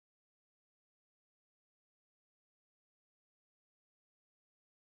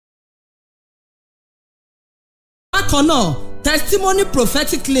bákan náà testimony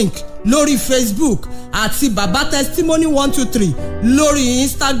prophetic link lórí Facebook àti baba testimony 123 lórí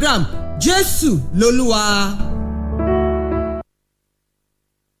Instagram. Jésù lolúwa.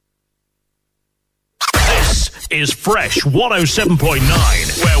 This is Fresh 107.9,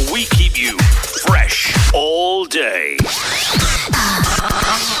 where we keep you fresh all day.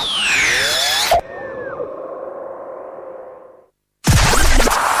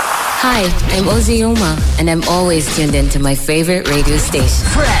 Hi, I'm Ozzy Uma, and I'm always tuned into my favorite radio station.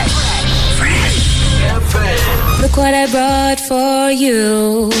 Fresh FM. Look what I brought for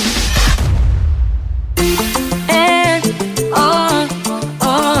you.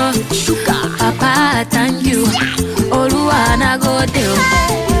 Sugar. Papa, thank you. Oluwana go do.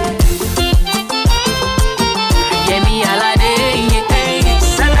 Yemi alade,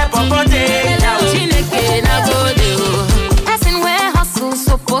 sele popote, chineke na go do. Person where hustle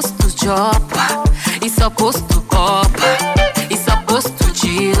supposed to chop, he's supposed to pop, he's supposed to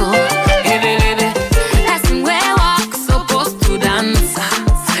chill. Person where walk supposed to dance,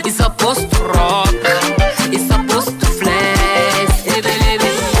 he's supposed to rock, he's supposed to flex.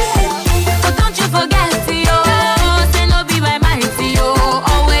 But don't you forget, yo, say no be by might, yo,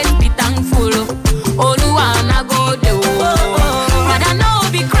 always be thankful. Oluwana go do. But I know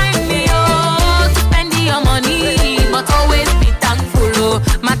be crime, yo, to spend your money, but always be thankful.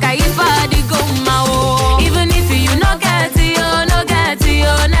 Makaifa di go mao. Even if you no get yo,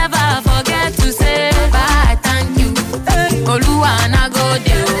 never forget to say bye, thank you. Oluwana go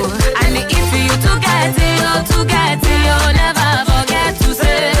do. And if you to get yo, never forget to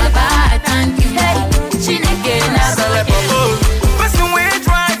say bye, thank you. Chineke na go do. Person wey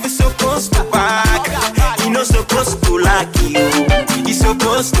drive is supposed to park. He no supposed to like you. He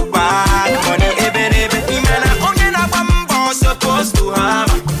supposed to park money ebe. Imana onye na bambo supposed to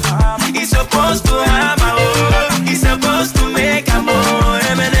hammer. He supposed to hammer. Oh, he supposed to make a more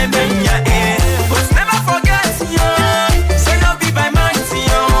ebe. But never forget yo. Say no be by might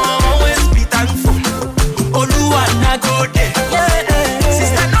yo. Always be thankful. Oluwana go there.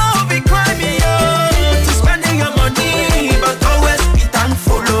 Sister no be crime yo. To spending your money, but always be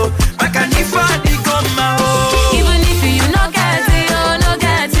thankful. Makanifa di goma oh. Even if you no get yo,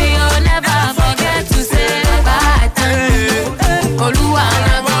 never forget to say bye, thank you.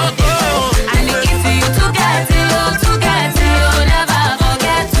 Oluwana go do. And if you to get yo, never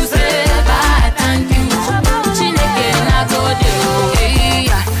forget to say bye, thank you. Chineke na go do.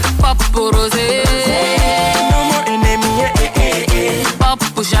 Pop rosé, No more enemy, pop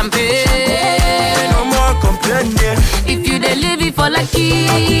champagne. no more complaining. If you dey live it for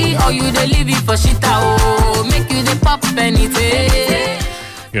lucky, or you dey live it for shita, oh, make you dey pop anything.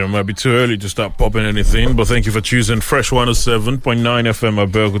 You know, it might be too early to start popping anything, but thank you for choosing Fresh 107.9 FM at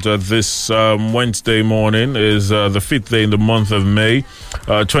Belkuta. This Wednesday morning is the 5th day in the month of May,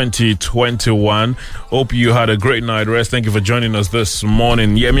 2021. Hope you had a great night rest. Thank you for joining us this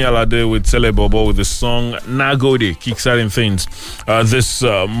morning. Yemi Alade with Sele Bobo with the song Nagode, kickstarting things this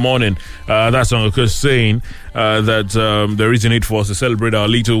morning. That song, of course, saying that there is a need for us to celebrate our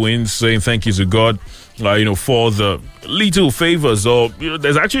little wins, saying thank you to God. For the little favors, or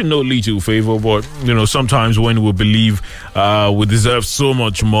there's actually no little favor, but sometimes when we believe we deserve so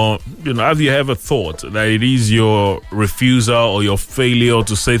much more, have you ever thought that it is your refusal or your failure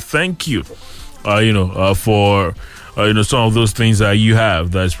to say thank you, for some of those things that you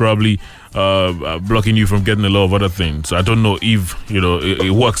have that's probably blocking you from getting a lot of other things. I don't know if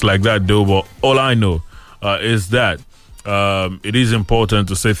it works like that though, but all I know is that it is important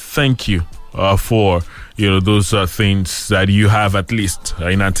to say thank you for those things that you have, at least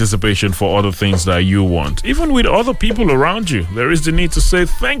in anticipation for other things that you want. Even with other people around you, there is the need to say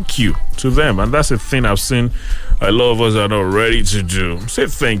thank you to them, and that's a thing I've seen a lot of us are not ready to do. Say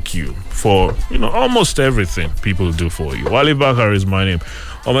thank you for almost everything people do for you. Wale Bakar is my name.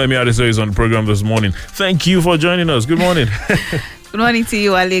 Omemi Adesoye is on the program this morning. Thank you for joining us. Good morning. Good morning to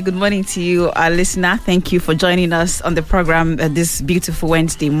you, Ali. Good morning to you, our listener. Thank you for joining us on the program this beautiful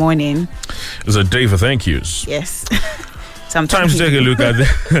Wednesday morning. It's a day for thank yous. Yes. Time to take a look at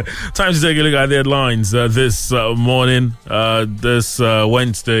the headlines this morning. This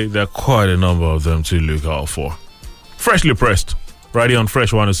Wednesday, there are quite a number of them to look out for. Freshly pressed, right here on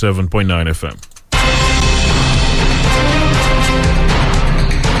Fresh 107.9 FM.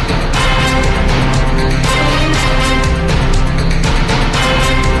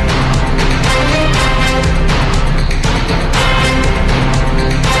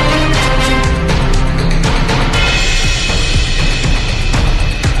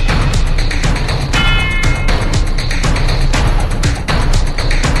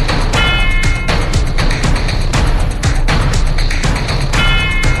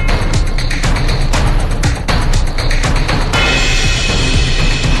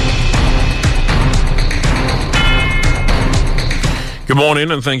 Good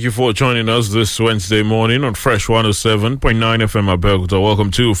morning, and thank you for joining us this Wednesday morning on Fresh 107.9 FM Abeokuta.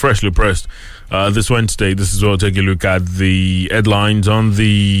 Welcome to Freshly Pressed. This Wednesday, this is where we'll take a look at the headlines on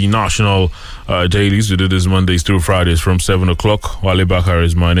the national dailies. We do this Mondays through Fridays from 7 o'clock. Wale Bakar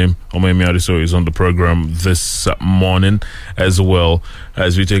is my name. Omemi Adiso is on the program this morning as well.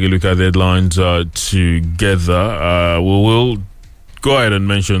 As we take a look at the headlines together, we will go ahead and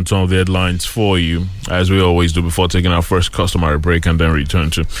mention some of the headlines for you, as we always do before taking our first customary break, and then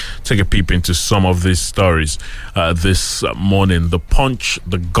return to take a peep into some of these stories this morning. The Punch,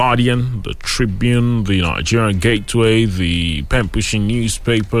 The Guardian, The Tribune, The Nigerian Gateway, the pen-pushing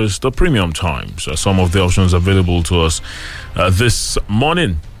newspapers, The Premium Times are some of the options available to us this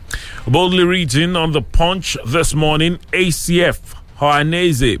morning. Boldly reading on The Punch this morning, ACF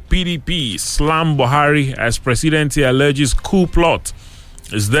Ohanaeze PDP slam Buhari as Presidency alleges coup plot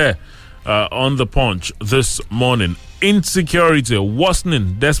is there on The Punch this morning. Insecurity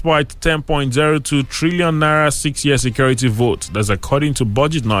worsening despite 10.02 trillion naira 6-year security vote. That's according to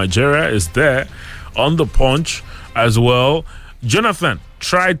Budget Nigeria is there on The Punch as well. Jonathan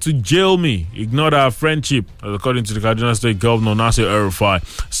tried to jail me, ignored our friendship, according to the Kaduna State Governor Nasir El-Rufai.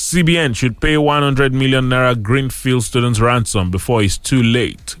 CBN should pay 100 million naira Greenfield students ransom before it's too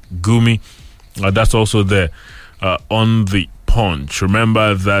late. Gumi, that's also there on The Punch.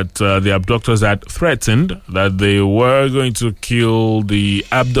 Remember that the abductors had threatened that they were going to kill the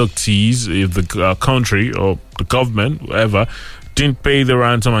abductees if the country or the government, whoever, didn't pay the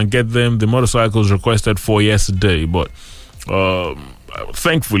ransom and get them the motorcycles requested for yesterday. But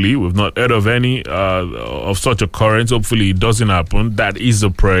thankfully, we've not heard of any of such occurrence. Hopefully, it doesn't happen. That is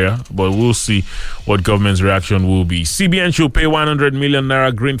a prayer, but we'll see what government's reaction will be. CBN should pay 100 million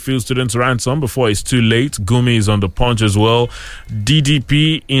naira Greenfield students ransom before it's too late. Gumi is on The Punch as well.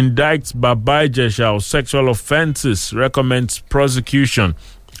 DDP indicts Baba Ijesha of sexual offences, recommends prosecution.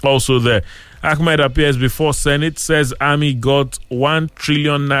 Also there. Ahmed appears before Senate, says Army got 1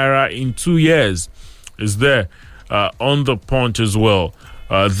 trillion naira in 2 years. Is there on The Punch as well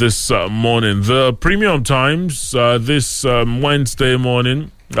this morning. The Premium Times this Wednesday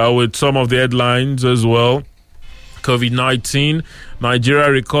morning with some of the headlines as well. COVID-19,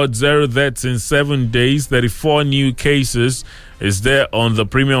 Nigeria records 0 deaths in 7 days, 34 new cases is there on The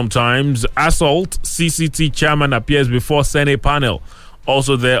Premium Times. Assault, CCT chairman appears before Senate panel.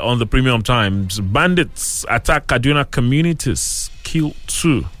 Also there on The Premium Times. Bandits attack Kaduna communities, kill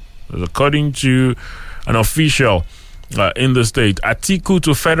 2. According to an official in the state. Atiku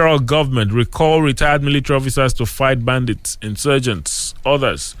to federal government, recall retired military officers to fight bandits, insurgents,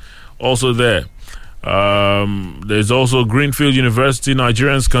 others also there. There's also Greenfield University.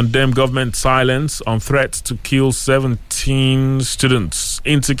 Nigerians condemn government silence on threats to kill 17 students.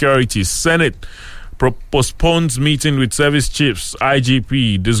 Insecurity. Senate postpones meeting with service chiefs,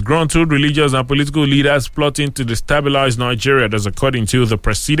 IGP. Disgruntled religious and political leaders plotting to destabilize Nigeria. That's according to the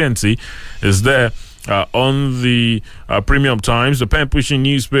presidency is there on the Premium Times. The pen-pushing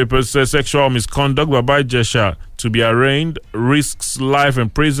newspaper says sexual misconduct by Baba Ijesha to be arraigned risks life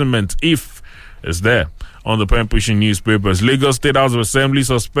imprisonment if is there on the pen-pushing newspapers. Lagos State House of Assembly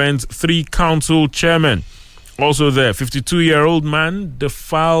suspends 3 council chairmen. Also there, 52-year-old man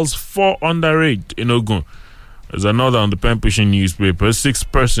defiles 4 underage in Ogun. There's another on the pen-pushing newspaper. 6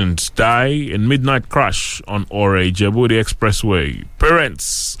 persons die in midnight crash on Ore Ijebu Expressway.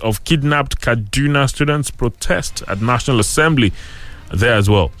 Parents of kidnapped Kaduna students protest at National Assembly there as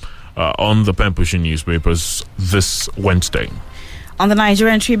well on the pen-pushing newspapers this Wednesday. On the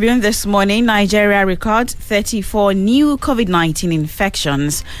Nigerian Tribune this morning, Nigeria records 34 new COVID-19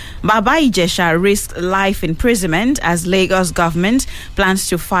 infections. Baba Ijesha risked life imprisonment as Lagos government plans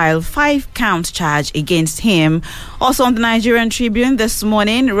to file 5-count charge against him. Also on the Nigerian Tribune this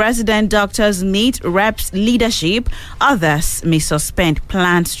morning, resident doctors meet reps leadership. Others may suspend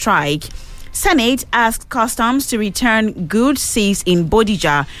planned strike. Senate asked customs to return goods seized in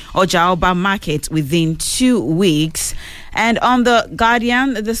Bodija or Jaoba market within 2 weeks. And on the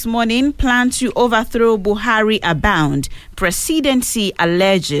Guardian this morning, plan to overthrow Buhari abound. Presidency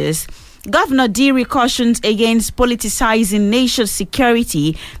alleges. Governor Diri cautions against politicizing nation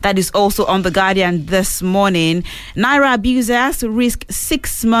security. That is also on the Guardian this morning. Naira abusers risk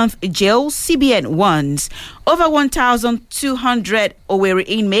 6-month jail. CBN warns. Over 1,200 Owerri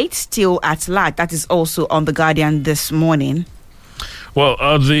inmates still at large. That is also on the Guardian this morning. Well,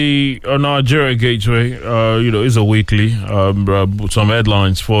 the Nigeria Gateway, is a weekly. Some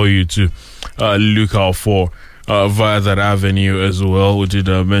headlines for you to look out for via that avenue as well. We did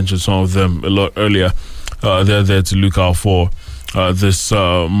mention some of them a lot earlier. They're there to look out for this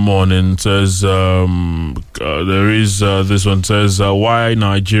morning. Says there is this one says why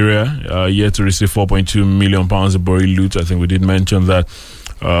Nigeria yet to receive £4.2 million of Bori loot. I think we did mention that.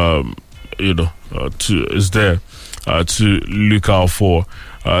 Is there to look out for.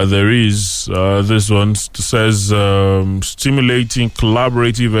 There is this one says stimulating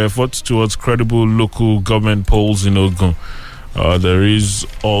collaborative efforts towards credible local government polls in Ogun. There is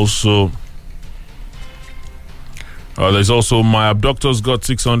also there's also my abductors got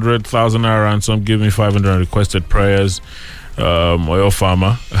 600,000 naira ransom, give me 500 requested prayers. Oil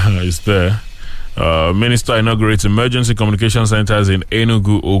farmer is there. Minister inaugurates emergency communication centers in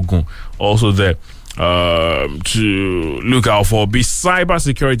Enugu, Ogun. Also there to look out for. Be cyber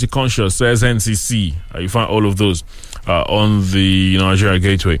security conscious, says NCC. You find all of those on the Nigeria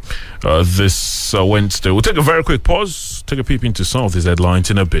Gateway this Wednesday. We'll take a very quick pause, take a peep into some of these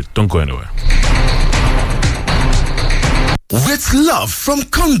headlines in a bit. Don't go anywhere. With love from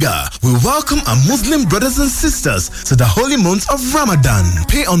Konga, we welcome our Muslim brothers and sisters to the holy month of Ramadan.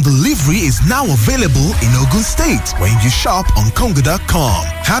 Pay on delivery is now available in Ogun State when you shop on Konga.com.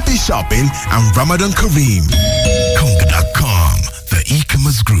 Happy shopping and Ramadan Kareem. Konga.com, the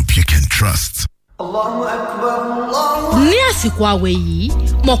e-commerce group you can trust. Ní àsìkò àwẹ̀ yìí,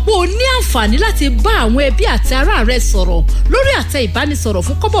 mọ̀ pé o ní àǹfààní láti bá àwọn ẹbí àti ará rẹ sọ̀rọ̀ lórí àtẹ ìbánisọ̀rọ̀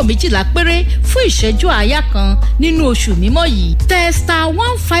fún kọ́bọ̀ 12 péré fún ìṣẹ́jú àáyá kan nínú oṣù mímọ́ yìí. Tẹ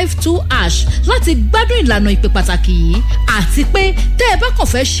 *152# láti gbádùn ìlànà ìpè pàtàkì yìí àti pé tẹ́ ẹ bá kàn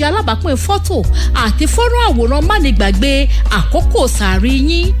fẹ́ ṣe alábàápín fọ́tò àti fọ́nrán àwòrán mánigbàgbé àkókò sàárì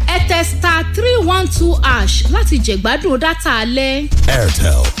yín. Ẹ tẹ *312# láti jẹ̀gbádùn dátà alẹ́.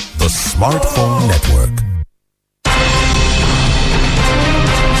 Airtel, the smartphone network.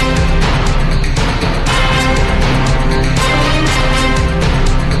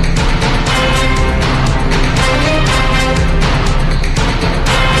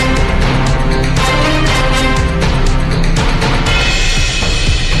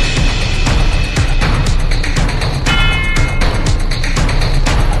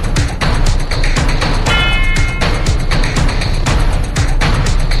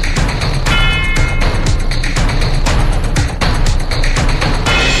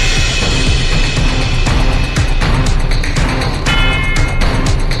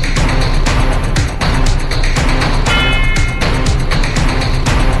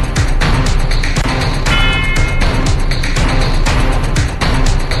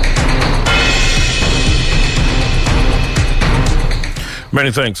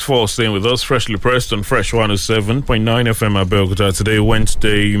 Many thanks for staying with us. Freshly pressed on Fresh 107.9 FM Abeokuta today,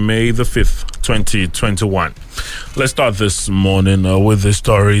 Wednesday, May the 5th, 2021. Let's start this morning with the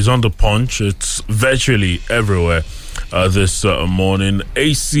stories on the Punch. It's virtually everywhere this morning.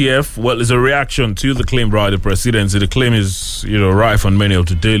 ACF, well, is a reaction to the claim by the presidency. The claim is, rife on many of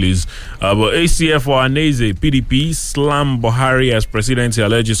the dailies. But ACF or Aneze, PDP, slam Buhari as presidency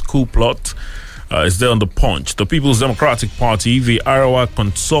alleges coup plot. Is there on the Punch. The People's Democratic Party, the Arawa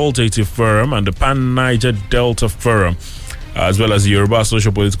Consultative Forum, and the Pan-Niger Delta Forum, as well as the Yoruba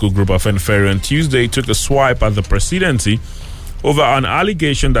Social Political Group Afenifere on Tuesday, took a swipe at the presidency over an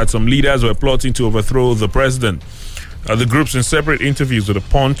allegation that some leaders were plotting to overthrow the president. The groups, in separate interviews with the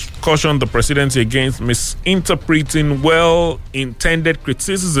Punch, cautioned the presidency against misinterpreting well-intended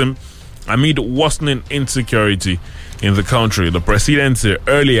criticism amid worsening insecurity in the country. The presidency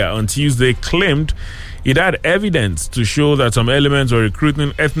earlier on Tuesday claimed it had evidence to show that some elements were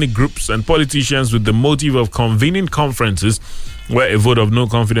recruiting ethnic groups and politicians with the motive of convening conferences where a vote of no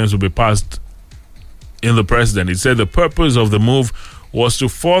confidence would be passed in the president. It said the purpose of the move was to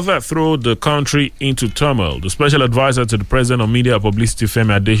further throw the country into turmoil. The special advisor to the president on media publicity,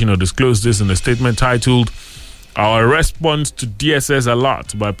 Femi Adesina, disclosed this in a statement titled "Our Response to DSS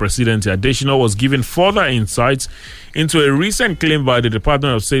Alert" by President Adesina was given further insights into a recent claim by the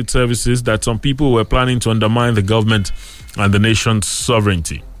Department of State Services that some people were planning to undermine the government and the nation's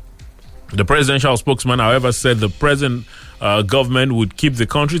sovereignty. The presidential spokesman, however, said the present government would keep the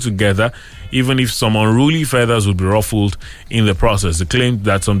country together even if some unruly feathers would be ruffled in the process. He claimed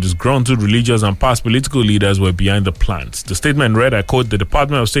that some disgruntled religious and past political leaders were behind the plans. The statement read, I quote, "The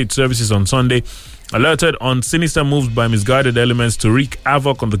Department of State Services on Sunday alerted on sinister moves by misguided elements to wreak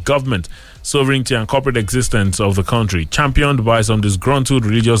havoc on the government, sovereignty and corporate existence of the country, championed by some disgruntled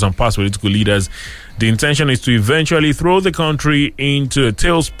religious and past political leaders. The intention is to eventually throw the country into a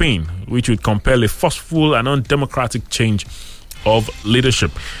tailspin, which would compel a forceful and undemocratic change of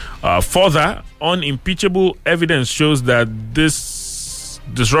leadership." Further, unimpeachable evidence shows that this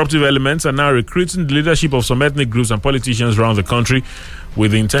disruptive elements are now recruiting the leadership of some ethnic groups and politicians around the country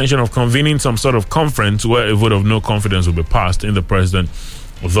with the intention of convening some sort of conference where a vote of no confidence will be passed in the president,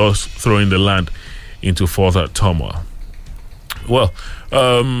 thus throwing the land into further turmoil. Well,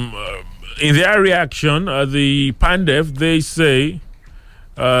 in their reaction, the PANDEF, they say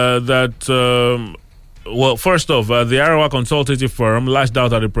that... Well, first off, the Arawa Consultative Forum lashed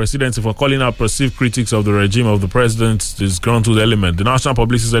out at the presidency for calling out perceived critics of the regime of the president's disgruntled element. The National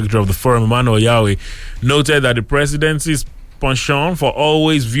Publicity Secretary of the forum, Emmanuel Yahweh, noted that the presidency's penchant for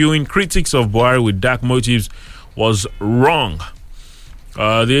always viewing critics of Buhari with dark motives was wrong.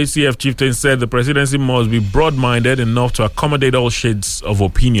 The ACF chieftain said the presidency must be broad-minded enough to accommodate all shades of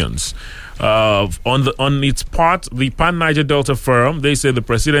opinions. On its part, the Pan-Niger Delta Forum, they say the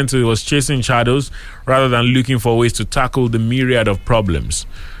presidency was chasing shadows rather than looking for ways to tackle the myriad of problems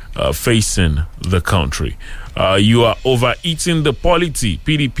facing the country. You are overeating the polity.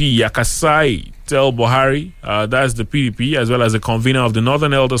 PDP, Yakasai, tell Buhari, that's the PDP, as well as the convener of the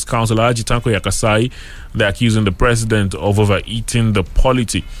Northern Elders Council, Haji Tanko Yakasai. They're accusing the president of overeating the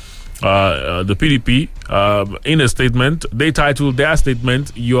polity. The PDP, in a statement, they titled their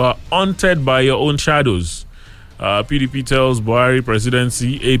statement, "You are haunted by your own shadows." PDP tells Buhari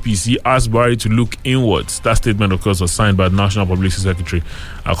presidency, APC asks Buhari to look inwards. That statement, of course, was signed by the National Publicity Secretary,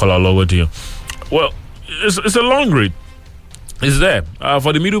 Akola Olowodia. Well, it's a long read. It's there.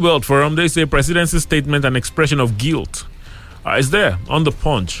 For the Middle Belt Forum, they say presidency statement an expression of guilt. It's there on the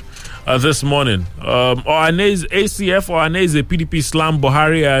Punch. This morning, Ohaneze ACF Ohaneze PDP slam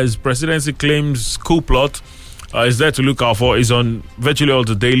Buhari as presidency claims coup plot is there to look out for. Is on virtually all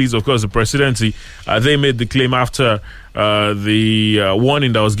the dailies. Of course, the presidency they made the claim after the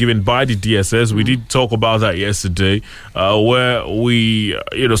warning that was given by the DSS. We did talk about that yesterday, where we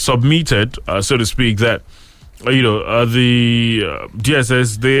submitted, so to speak, that the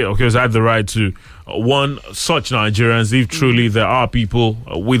DSS they of course had the right to warn such Nigerians if truly there are people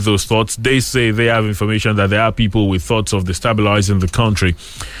with those thoughts. They say they have information that there are people with thoughts of destabilizing the country.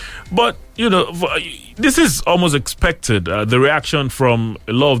 But, this is almost expected. The reaction from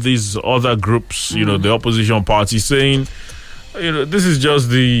a lot of these other groups, the opposition parties saying, this is just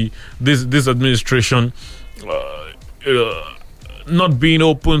this administration, not being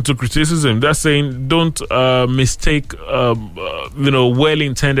open to criticism. They're saying don't mistake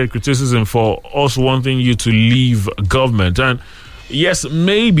well-intended criticism for us wanting you to leave government. And yes,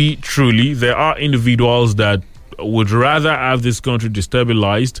 maybe truly there are individuals that would rather have this country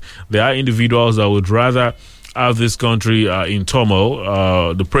destabilized. There are individuals that would rather have this country in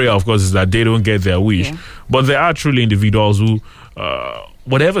turmoil. The prayer, of course, is that they don't get their wish. Yeah. But there are truly individuals who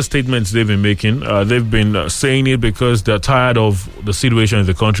whatever statements they've been making, they've been saying it because they're tired of the situation in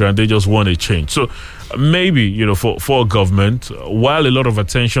the country and they just want a change. So maybe, for government, while a lot of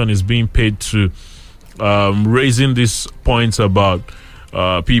attention is being paid to raising these points about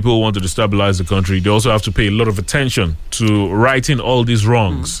people who want to destabilize the country, they also have to pay a lot of attention to righting all these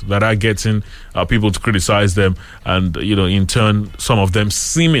wrongs that are getting people to criticize them, and in turn some of them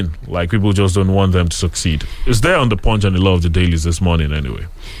seeming like people just don't want them to succeed. It's there on the Punch and a lot of the dailies this morning anyway.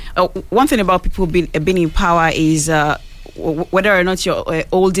 One thing about people being in power is whether or not you're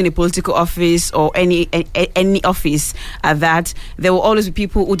holding a political office or any office at that, there will always be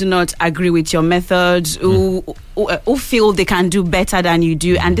people who do not agree with your methods, who feel they can do better than you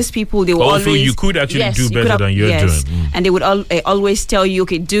do, and these people, they will also always, you could actually do better than you're doing. And they would always tell you,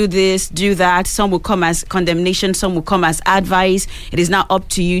 okay, do this, do that. Some will come as condemnation, some will come as advice. It is now up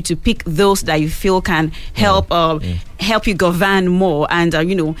to you to pick those that you feel can help help you govern more, and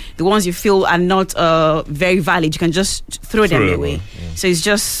the ones you feel are not very valid, you can just throw them away. So it's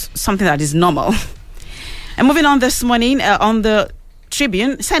just something that is normal. And moving on this morning, on the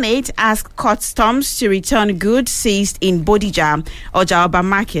Tribune, Senate asked customs to return goods seized in Bodija or Jaoba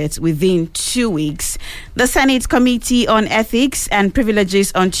market within 2 weeks. The Senate Committee on Ethics and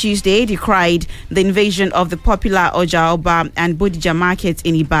Privileges on Tuesday decried the invasion of the popular Ojaoba and Bodija markets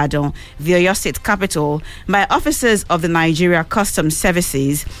in Ibadan, the Oyo State capital, by officers of the Nigeria Customs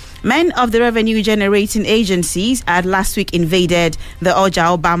Services. Men of the revenue-generating agencies had last week invaded the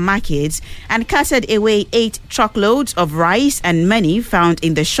Ojaoba market and carted away 8 truckloads of rice and money found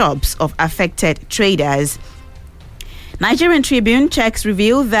in the shops of affected traders. Nigerian Tribune checks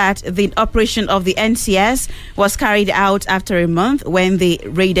reveal that the operation of the NCS was carried out after a month when they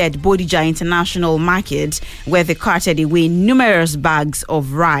raided Bodija International Market, where they carted away numerous bags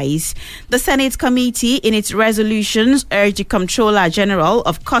of rice. The Senate committee, in its resolutions, urged the Comptroller General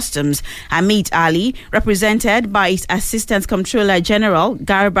of Customs, Amit Ali, represented by its Assistant Comptroller General,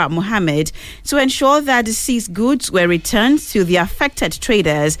 Garba Mohammed, to ensure that the seized goods were returned to the affected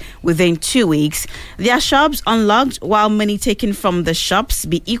traders within 2 weeks. Their shops unlocked while money taken from the shops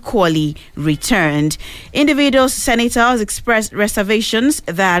be equally returned. Individual senators expressed reservations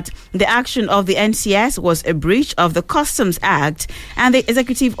that the action of the NCS was a breach of the Customs Act and the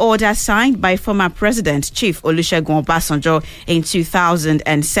executive order signed by former President Chief Olusegun Obasanjo in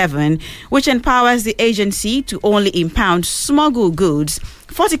 2007, which empowers the agency to only impound smuggled goods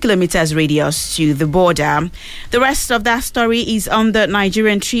 40 kilometers radius to the border. The rest of that story is on the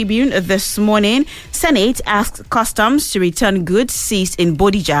Nigerian Tribune this morning. Senate asked Customs to return goods seized in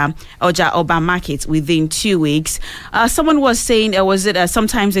Bodija, Oja Oba Market within 2 weeks. Someone was saying, was it some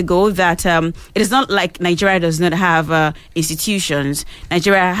times ago, that it is not like Nigeria does not have institutions.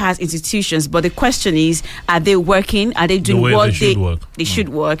 Nigeria has institutions, but the question is, are they working? Are they doing what they should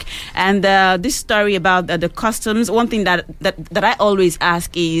work? And this story about the customs, one thing that I always ask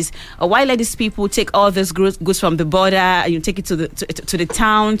is, why let these people take all this goods from the border, you take it to the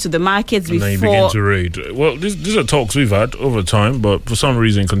town, to the markets before... And then you begin to raid. Well, these are talks we've had over time, but for some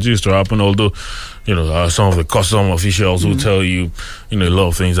reason it continues to happen, although, some of the custom officials will tell you, a lot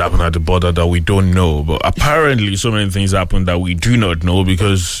of things happen at the border that we don't know. But apparently so many things happen that we do not know,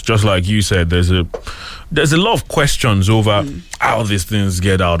 because just like you said, there's a lot of questions over how these things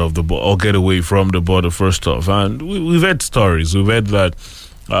get out of the border or get away from the border, first off. And we've heard stories. We've heard that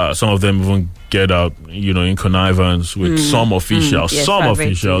some of them even get out, in connivance with some officials,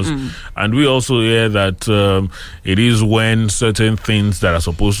 and we also hear that it is when certain things that are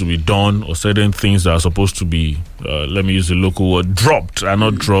supposed to be done or certain things that are supposed to be, let me use the local word, dropped are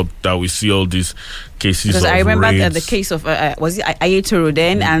not dropped, that we see all these cases. Because I remember raids. the case of was it Ayetoro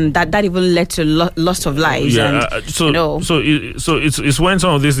then, and that even led to loss of lives. Yeah, and, so it's when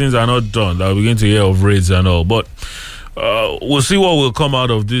some of these things are not done that we begin to hear of raids and all, but. We'll see what will come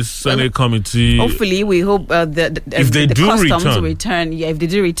out of this Senate committee. Hopefully, we hope if they do return, if they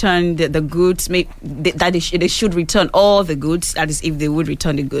do return the goods, they should return all the goods. That is, if they would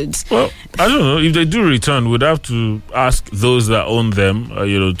return the goods. Well, I don't know. If they do return, we'd have to ask those that own them,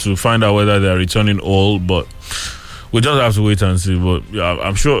 to find out whether they are returning all. But we just have to wait and see. But yeah,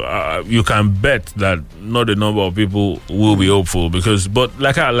 I'm sure you can bet that not a number of people will be hopeful, but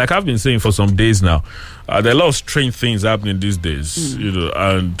like I've been saying for some days now, there are a lot of strange things happening these days,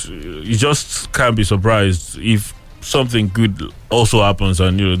 and you just can't be surprised if something good also happens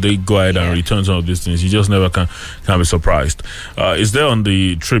and they go ahead and return some of these things. You just never can be surprised. It's there on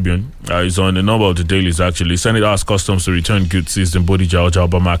the Tribune. It's on a number of the dailies actually. Senate asked Customs to return goods seized in Bodija Oja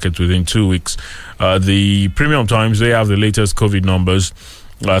Oba Market within 2 weeks. The Premium Times, they have the latest COVID numbers.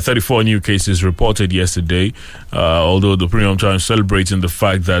 34 new cases reported yesterday, although the Premium Times celebrating the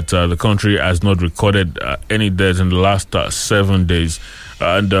fact that the country has not recorded any deaths in the last 7 days.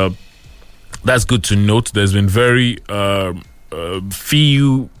 And that's good to note. There's been very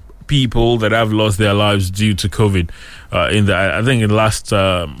few people that have lost their lives due to COVID. I think in the last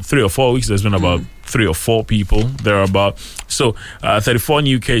 3 or 4 weeks, there's been about 3 or 4 people thereabout. So 34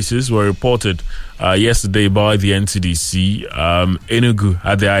 new cases were reported yesterday by the NCDC. Enugu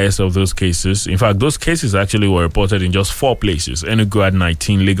had the highest of those cases. In fact, those cases actually were reported in just 4 places. Enugu had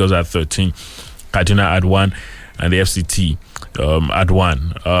 19, Lagos had 13, Kaduna had 1, and the FCT at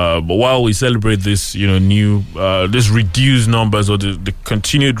 1. But while we celebrate this, this reduced numbers or the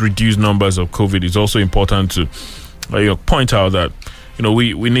continued reduced numbers of COVID, it's also important to point out that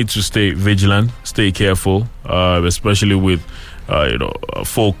we need to stay vigilant, stay careful, especially with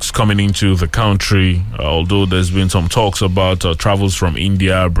folks coming into the country. Although there's been some talks about travels from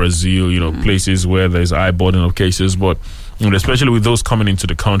India, Brazil, places where there's high burden of cases, but especially with those coming into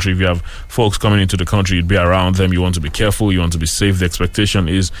the country, if you have folks coming into the country, you'd be around them, you want to be careful, you want to be safe. The expectation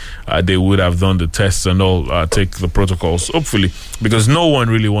is they would have done the tests and all, take the protocols, hopefully, because no one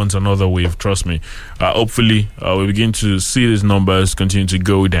really wants another wave, trust me. Hopefully, we begin to see these numbers continue to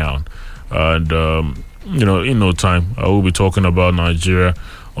go down. And, in no time, we'll be talking about Nigeria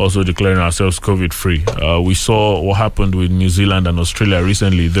also declaring ourselves COVID-free. We saw what happened with New Zealand and Australia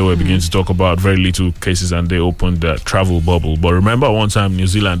recently. They were beginning to talk about very little cases and they opened their travel bubble. But remember one time New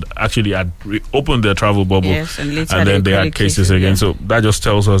Zealand actually had opened their travel bubble, yes, and then they had cases again. So that just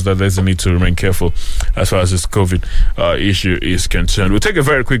tells us that there's a need to remain careful as far as this COVID issue is concerned. We'll take a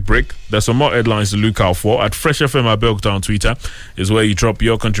very quick break. There's some more headlines to look out for. At Fresh FM Abeokuta on Twitter is where you drop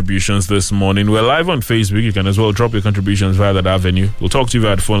your contributions this morning. We're live on Facebook. You can as well drop your contributions via that avenue. We'll talk to you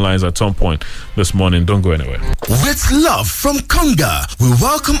via the phone lines at some point this morning. Don't go anywhere. With love from Conga, we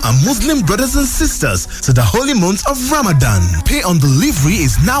welcome our Muslim brothers and sisters to the holy month of Ramadan. Pay on delivery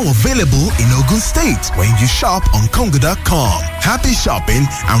is now available in Ogun State when you shop on Conga.com. Happy shopping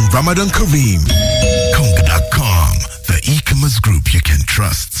and Ramadan Kareem. Conga.com, the e-commerce group you can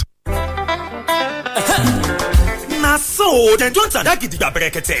trust. Na so, dem don tada gidigba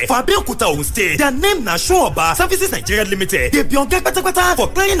berekete for Abeokuta Ogun State. Their name na Showoba Services Nigeria Limited. They be on get kpatakpata for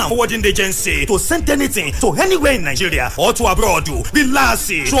clearing and forwarding agency to send anything to anywhere in Nigeria or to abroad.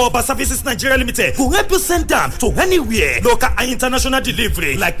 Relax, Showoba Services Nigeria Limited go help you send them to anywhere. Local and international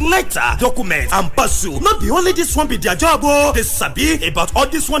delivery like letter, document, and parcel. Not be only this one be their job. They sabi about all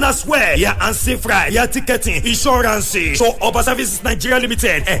this one as well. Yeah, and safe ride, yeah, ticketing, insurance. Showoba Services Nigeria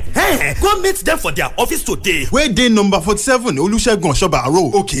Limited. Go meet them for their office today. Where they number 47 Olusegun Shoba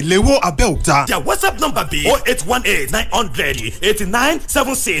Road, Okelewo, Abeokuta. Their WhatsApp number be 0818 900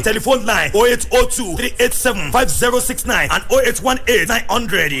 8976. Telephone line 0802 387 5069 and 0818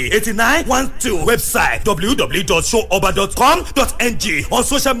 900 8912. Website www.showoba.com.ng. On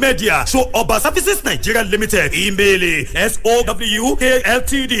social media, Showoba Services Nigeria Limited. Email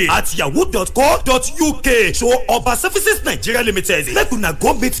sowkltd@yahoo.co.uk. Showoba Services Nigeria Limited. Let una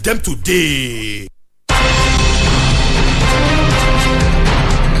go meet them today.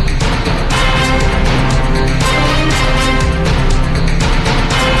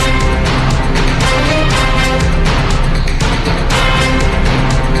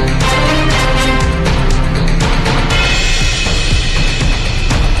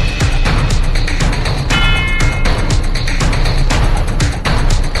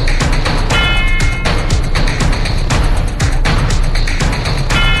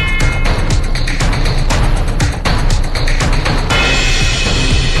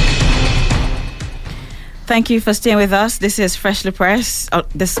 Thank you for staying with us. This is Freshly Pressed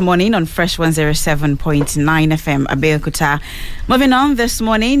this morning on Fresh 107.9 FM Abeokuta. Moving on this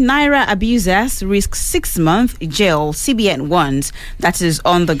morning, Naira abusers risk 6-month jail, CBN warns. That is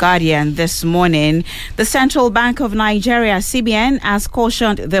on The Guardian this morning. The Central Bank of Nigeria, CBN, has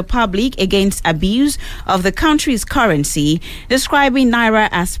cautioned the public against abuse of the country's currency, describing Naira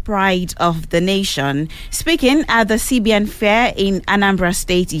as pride of the nation. Speaking at the CBN fair in Anambra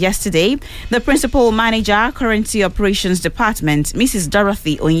State yesterday, the principal manager, Currency Operations Department, Mrs.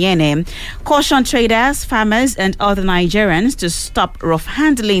 Dorothy Onyene, cautioned traders, farmers, and other Nigerians to stop rough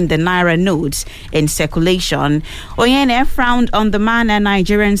handling the Naira notes in circulation. Onyene frowned on the manner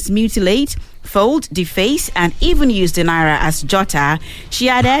Nigerians mutilate, fold, deface, and even use the Naira as jota. She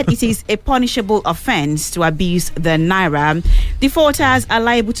added it is a punishable offense to abuse the Naira. Defaulters are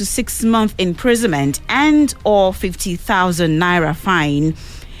liable to 6 months imprisonment and or 50,000 Naira fine.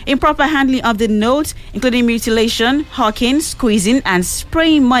 Improper handling of the note, including mutilation, hawking, squeezing, and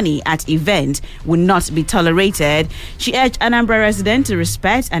spraying money at events, will not be tolerated. She urged Anambra residents to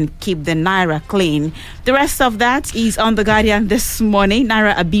respect and keep the Naira clean. The rest of that is on The Guardian this morning.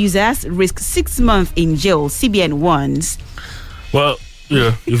 Naira abusers risk 6 months in jail, CBN warns. Well,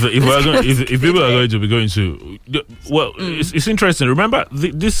 yeah, if people are going to be going to, well, it's interesting. Remember,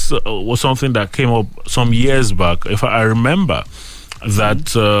 this was something that came up some years back. If I remember that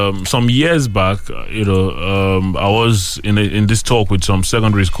some years back, I was in this talk with some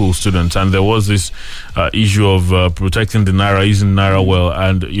secondary school students, and there was this issue of protecting the Naira, using Naira well,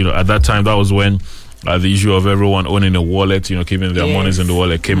 and at that time that was when the issue of everyone owning a wallet, keeping their monies in the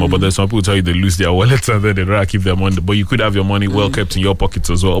wallet came up. But there's some people tell you they lose their wallets and then they'd rather keep their money. But you could have your money well kept in your pockets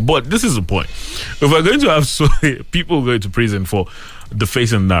as well. But this is the point. If we're going to have people going to prison for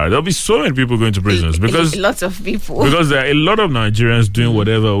defacing Naira, there'll be so many people going to prisons because lots of people. Because there are a lot of Nigerians doing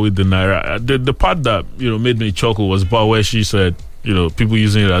whatever with the Naira. The part that made me chuckle was about where she said people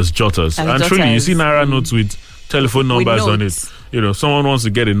using it as jotters. And truly, you see Naira notes with telephone numbers on it. Someone wants to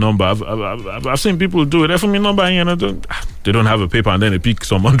get a number. I've seen people do it. They phone me number, and they don't have a paper, and then they pick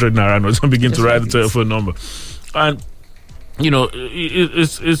some 100 Naira notes and begin to write the telephone number. And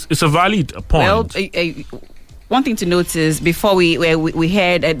it's a valid point. Well, one thing to note is before we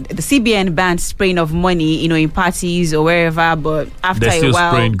heard the CBN banned spraying of money, in parties or wherever, but after there's still a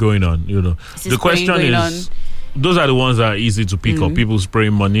while, spraying going on. The question is, those are the ones that are easy to pick up. People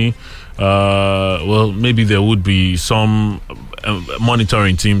spraying money. Well, maybe there would be some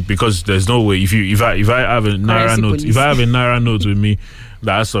monitoring team, because there's no way if I have a Naira note, if I have a Naira note with me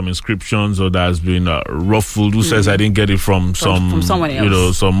that has some inscriptions or that has been ruffled, who says I didn't get it from someone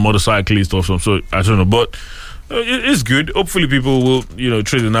else, some motorcyclist or some, so I don't know, but it's good. Hopefully people will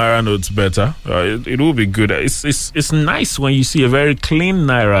treat the Naira notes better. It will be good. It's nice when you see a very clean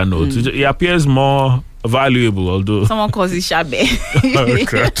Naira note. It appears more valuable, although someone calls it shabe.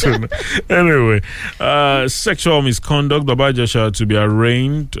 Anyway, sexual misconduct, Baba Ijesha to be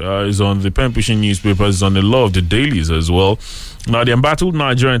arraigned, is on the pen pushing newspapers, is on the law of the dailies as well. Now, the embattled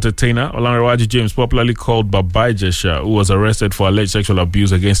Nigerian entertainer Olanrewaju James, popularly called Baba Ijesha, who was arrested for alleged sexual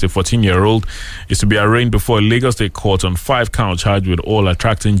abuse against a 14-year-old, is to be arraigned before a Lagos State court on 5 counts charged with all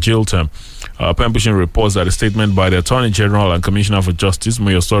attracting jail term. Pen pushing reports that a statement by the Attorney General and Commissioner for Justice,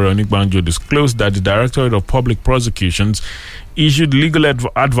 Mayosori Onigbanjo, disclosed that the Directorate of Public Prosecutions issued legal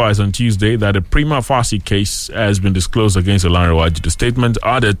advice on Tuesday that a prima facie case has been disclosed against Olanrewaju. The statement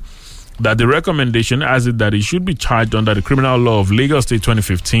added that the recommendation has it that he should be charged under the criminal law of Lagos State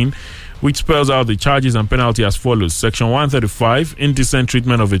 2015, which spells out the charges and penalty as follows. Section 135, indecent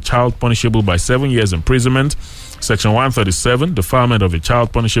treatment of a child punishable by 7 years imprisonment. Section 137, defilement of a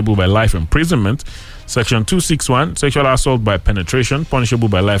child punishable by life imprisonment. Section 261, sexual assault by penetration, punishable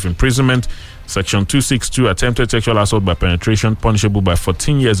by life imprisonment. Section 262, attempted sexual assault by penetration, punishable by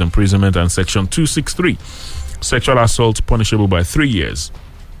 14 years imprisonment. And Section 263, sexual assault punishable by 3 years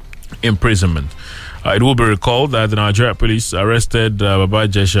imprisonment. It will be recalled that the Nigeria police arrested Baba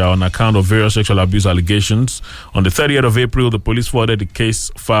Ijesha on account of various sexual abuse allegations. On the 30th of April, the police forwarded the case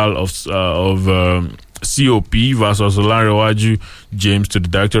file of COP versus Olanrewaju James to the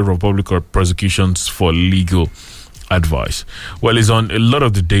Director of Public Prosecutions for legal advice. Well, it's on a lot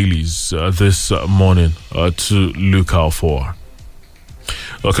of the dailies this morning to look out for.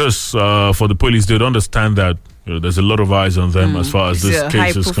 Of course, for the police, they'd understand that there's a lot of eyes on them as far as this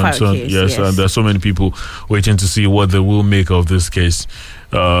case is concerned. Yes, and there's so many people waiting to see what they will make of this case.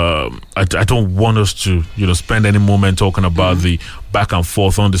 I don't want us to, spend any moment talking about the back and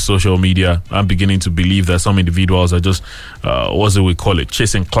forth on the social media. I'm beginning to believe that some individuals are just,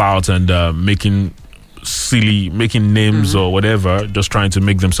 chasing clout and making names or whatever, just trying to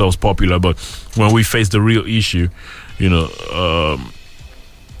make themselves popular. But when we face the real issue,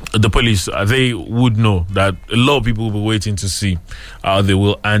 the police, they would know that a lot of people will be waiting to see how they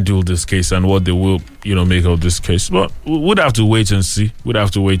will handle this case and what they will, make of this case. But we'd have to wait and see.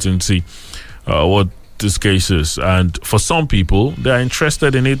 What this case is. And for some people, they are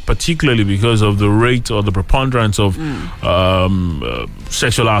interested in it, particularly because of the rate or the preponderance of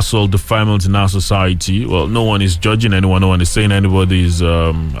sexual assault, defilement in our society. Well, no one is judging anyone. No one is saying anybody is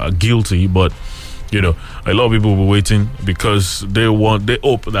guilty, but a lot of people will be waiting because they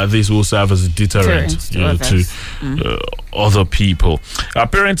hope that this will serve as a deterrent to other people.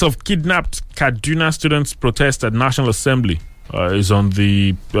 Parents of kidnapped Kaduna students protest at National Assembly is on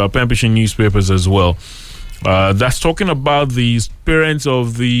the pen pushing newspapers as well. That's talking about the parents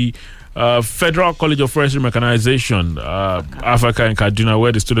of the Federal College of Forestry Mechanization, Africa in Kaduna,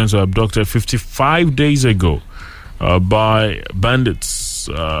 where the students were abducted 55 days ago by bandits.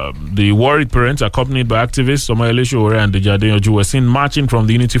 The worried parents, accompanied by activists Omoyele Sowore and Dejade Oju, were seen marching from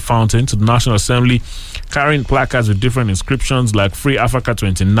the Unity Fountain to the National Assembly, carrying placards with different inscriptions like Free Africa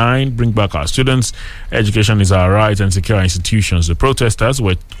 29, Bring Back Our Students, Education is Our Right, and Secure Our Institutions. The protesters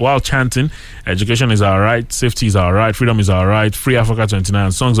were, while chanting, Education is Our Right, Safety is Our Right, Freedom is Our Right, Free Africa 29,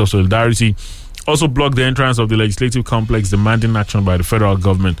 and Songs of Solidarity, also blocked the entrance of the legislative complex, demanding action by the federal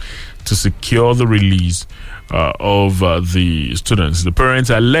government to secure the release of the students. The parents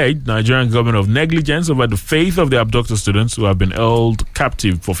alleged Nigerian government of negligence over the fate of the abducted students who have been held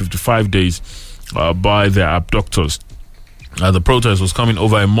captive for 55 days by their abductors. The protest was coming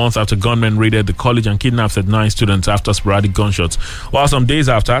over a month after gunmen raided the college and kidnapped 9 students after sporadic gunshots. While some days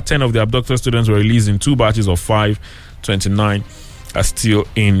after, 10 of the abducted students were released in 2 batches of 5. 29 are still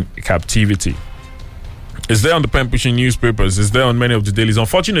in captivity. It's there on the pen pushing newspapers. It's there on many of the dailies.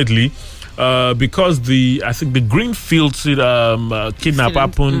 Unfortunately, because I think the Greenfield kidnap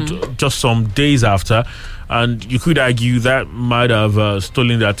happened just some days after, and you could argue that might have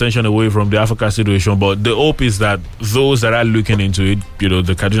stolen the attention away from the Africa situation. But the hope is that those that are looking into it,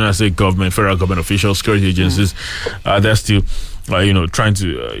 the Kaduna State government, federal government officials, security agencies, they're still trying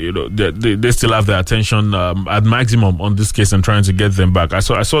to, they still have their attention at maximum on this case and trying to get them back. I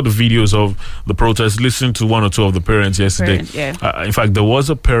saw the videos of the protests. Listened to one or two of the parents yesterday. In fact, there was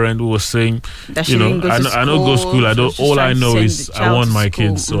a parent who was saying, that I don't go to school. All I know is I want my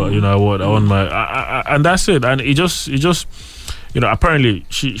kids. So I want my, and that's it. And it just. Apparently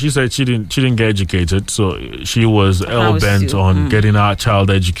she said she didn't get educated, so she was hell bent on getting our child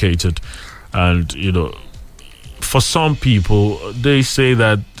educated. And for some people, they say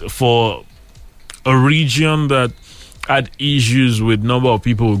that for a region that had issues with number of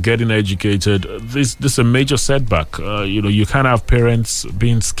people getting educated, this is a major setback. You can't have parents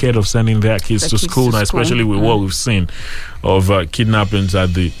being scared of sending their kids to school, now, especially with what we've seen of kidnappings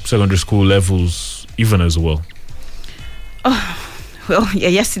at the secondary school levels, even as well. Well,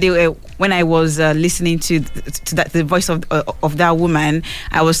 yesterday when I was listening to the voice of that woman,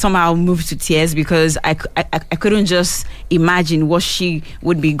 I was somehow moved to tears because I couldn't just imagine what she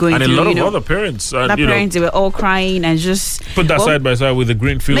would be going through. And a lot of other parents. Parents, they were all crying and just... Put that side by side with the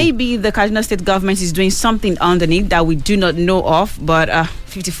Greenfield. Maybe the Kaduna State government is doing something underneath that we do not know of, but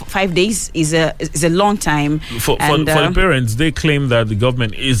 55 days is a long time. For the parents, they claim that the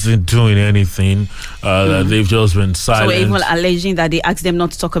government isn't doing anything, that they've just been silent. So we're even alleging that they asked them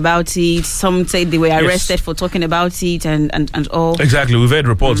not to talk about it. Some say they were arrested for talking about it and all. Exactly. We've heard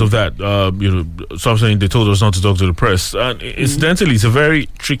reports of that. Some saying they told us not to talk to the press. And incidentally, it's a very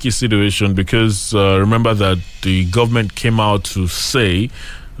tricky situation because remember that the government came out to say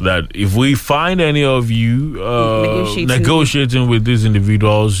that if we find any of you negotiating with these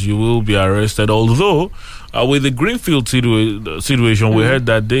individuals, you will be arrested. Although with the Greenfield situation, we heard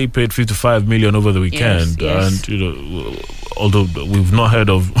that they paid 55 million over the weekend, yes. And although we've not heard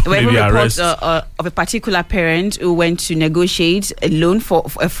of maybe arrests of a particular parent who went to negotiate a loan for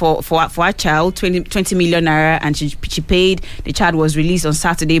a child, 20 million naira, and she paid. The child was released on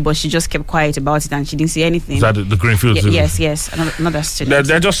Saturday, but she just kept quiet about it and she didn't say anything. Is that the Greenfield? Yes. Another student.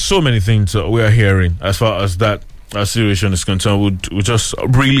 There are just so many things we are hearing as far as that situation is concerned. We just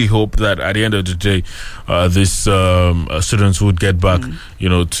really hope that at the end of the day, these students would get back,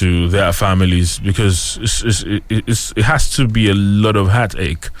 to their families, because it has to be a lot of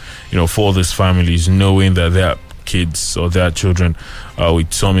heartache, for these families, knowing that their kids or their children,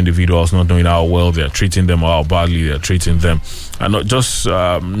 with some individuals not knowing how well they are treating them or how badly they are treating them, and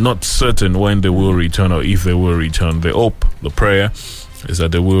not certain when they will return or if they will return. The hope, the prayer is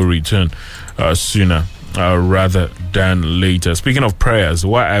that they will return sooner rather than later. Speaking of prayers,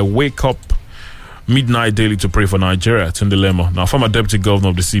 why I wake up midnight daily to pray for Nigeria, Tunde Lemo. Now, former deputy governor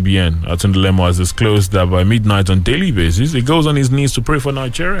of the CBN, Tunde Lemo, has disclosed that by midnight on daily basis, he goes on his knees to pray for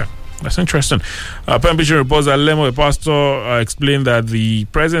Nigeria. That's interesting. Pembrokeshire reports that Lemo, a pastor, explained that the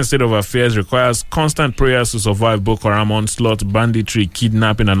present state of affairs requires constant prayers to survive Boko Haram onslaught, banditry,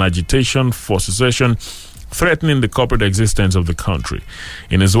 kidnapping, and agitation for secession, threatening the corporate existence of the country.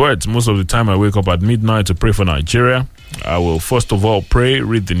 In his words, most of the time I wake up at midnight to pray for Nigeria. I will first of all pray,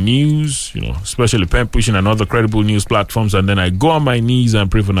 read the news, especially Pen Pushing and other credible news platforms, and then I go on my knees and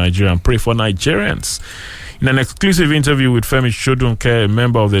pray for Nigeria and pray for Nigerians. In an exclusive interview with Femi Shodunke, a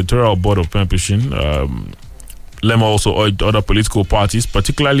member of the editorial board of Pen Pushing, Lemo also urged other political parties,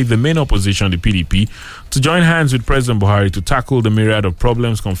 particularly the main opposition, the PDP, to join hands with President Buhari to tackle the myriad of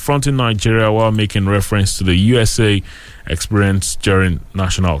problems confronting Nigeria while making reference to the USA experience during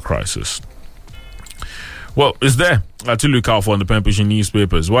national crisis. Well, it's there to look out for in the Pen Pushing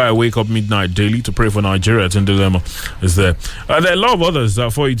newspapers. Why I wake up midnight daily to pray for Nigeria, Tunde Lemo is there. There are a lot of others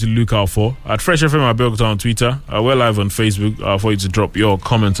for you to look out for. At Fresh FM Abeokuta on Twitter. We're live on Facebook for you to drop your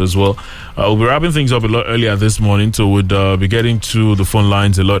comments as well. We'll be wrapping things up a lot earlier this morning, so we'll be getting to the phone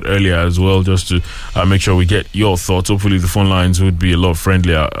lines a lot earlier as well, just to make sure we get your thoughts. Hopefully the phone lines would be a lot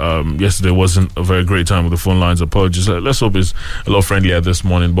friendlier. Yesterday wasn't a very great time with the phone lines. Apologies. Let's hope it's a lot friendlier this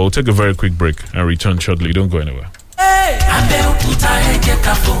morning. But we'll take a very quick break and return shortly. Don't go anywhere. Abẹ́òkúta ẹ jẹ́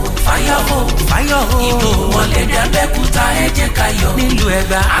ká fò fáyọ̀ ìbò wọlé dé Abẹ́òkúta ẹ jẹ́ ká yọ̀ nílùú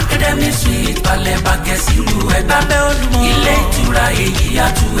Ẹ̀gbá Academy Suite balẹ̀ bàgẹ́ sílùú Ẹ̀gbá ilé ìtura èyí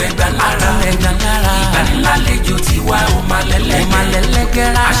àtú Ẹ̀gbá lára ìgbanilálejò tiwa ò máa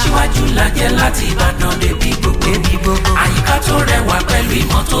lẹ́lẹ́gẹ́rẹ́ aṣíwájú lajẹ́ láti Ìbàdàn débi gbogbo àyíká tó rẹwà pẹ̀lú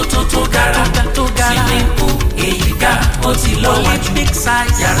ìmọ́tótó tó gara swimming pool èyí ga ó ti lọ́wọ́jú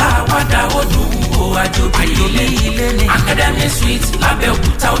yàrá àwàdà ó dùn ó àjòbí ilé ní Academy Suite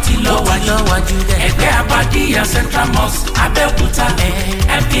l'Abẹ́òkúta ó ti lọ́wọ́jú ẹgbẹ́ Abadiya Central Mosque Abẹ́òkúta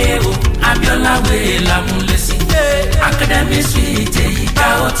MKO Abiola Way Lamulesi Academy Suite èyí ká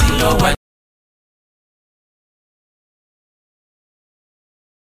ó ti lọ́wọ́jú.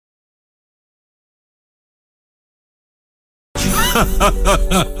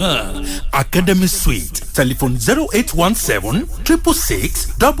 Academy Suite. Telephone 0817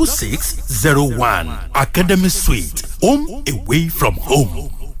 666 6601. Academy Suite. Home away from home.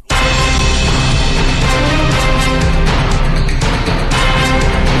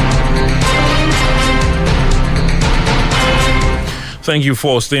 Thank you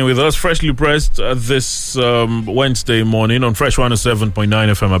for staying with us. Freshly pressed this Wednesday morning on Fresh 107.9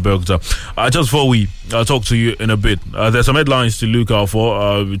 FM Abeokuta. Just before we talk to you in a bit, there's some headlines to look out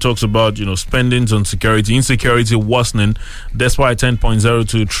for. It talks about, spendings on security, insecurity worsening despite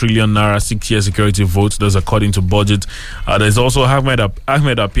 10.02 trillion naira 6-year security votes. That's according to budget. There's also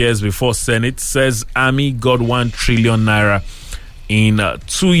Ahmed appears before Senate, says Army got 1 trillion naira in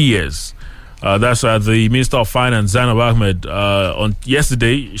 2 years. That's the Minister of Finance, Zainab Ahmed. On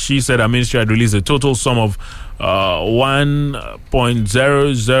yesterday, she said her ministry had released a total sum of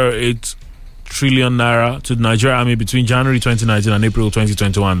 1.008 trillion naira to the Nigerian Army between January 2019 and April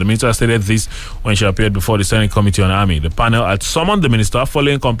 2021. The minister stated this when she appeared before the Senate Committee on Army. The panel had summoned the minister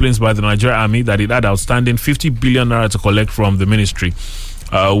following complaints by the Nigerian Army that it had outstanding 50 billion naira to collect from the ministry.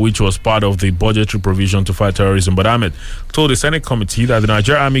 Which was part of the budgetary provision to fight terrorism. But Ahmed told the Senate committee that the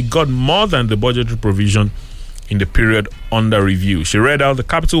Nigerian Army got more than the budgetary provision in the period under review. She read out the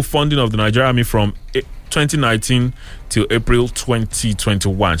capital funding of the Nigerian Army from 2019 till April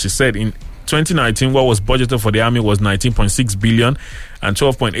 2021. She said in 2019, what was budgeted for the Army was 19.6 billion and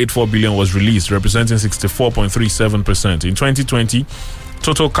 12.84 billion was released, representing 64.37%. In 2020,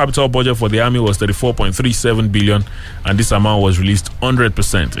 total capital budget for the Army was 34.37 billion, and this amount was released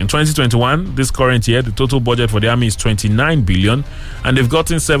 100%. In 2021, this current year, the total budget for the Army is 29 billion, and they've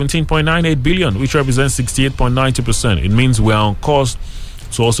gotten 17.98 billion, which represents 68.90%. It means we're on course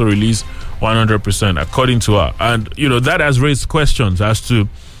to also release 100%, according to her. And, that has raised questions as to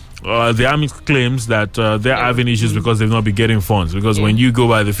the Army claims that they're having issues because they've not been getting funds. Because when you go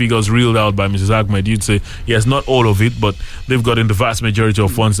by the figures reeled out by Mrs. Ahmed, you'd say, yes, not all of it, but they've gotten the vast majority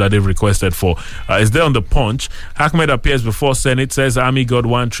of funds that they've requested for. It's there on the Punch. Ahmed appears before Senate, says Army got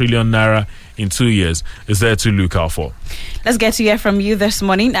 1 trillion naira in 2 years. Is there to look out for? Let's get to hear from you this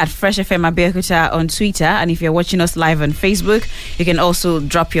morning at Fresh FM Abeokuta on Twitter. And if you're watching us live on Facebook, you can also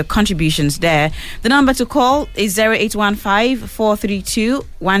drop your contributions there. The number to call is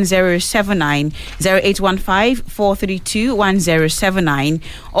 0815-432-1079, 0815-432-1079,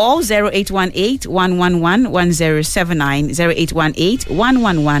 or 0818-111-1079,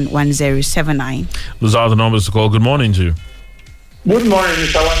 0818-111-1079. Those are the numbers to call. Good morning to you. Good morning,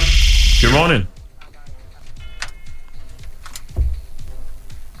 Mr. One. Good morning.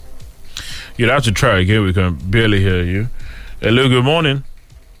 You'd have to try again. We can barely hear you. Hello, good morning.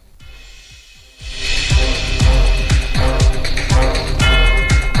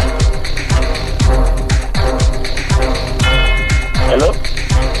 Hello?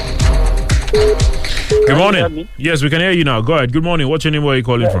 Good morning. Yes, we can hear you now. Go ahead. Good morning. What's your name? Where are you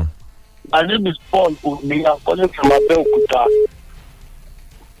calling from? My name is Paul Umi. I'm calling from Abeokuta.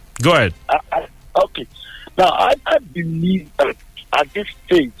 Go ahead. Okay. Now, I believe that at this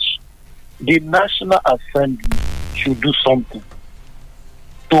stage, the National Assembly should do something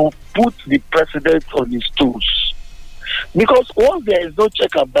to put the president on his toes. Because once there is no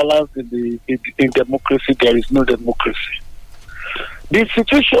check and balance in democracy, there is no democracy. The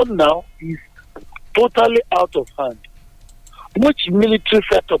situation now is totally out of hand. Which military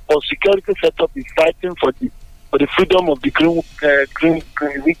setup or security setup is fighting for the freedom of the Greenfield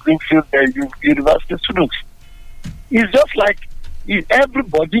University students? It's just like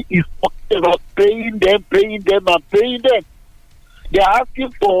everybody is talking about paying them. They are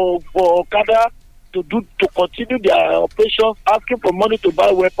asking for cadre to continue their operations, asking for money to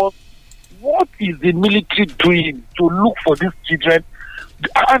buy weapons. What is the military doing to look for these children?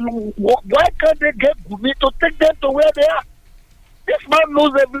 And why can't they get Gumi to take them to where they are? This man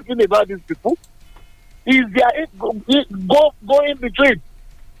knows everything about these people. Is there go in between?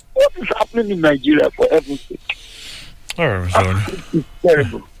 What is happening in Nigeria, for heaven's sake? All right, Mr. It's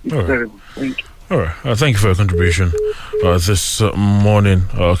terrible. It's terrible. Thank you. All right. Thank you for your contribution this morning,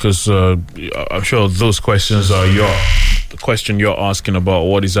 because I'm sure those questions are the question you're asking about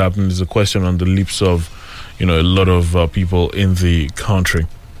what is happening is a question on the lips of, a lot of people in the country.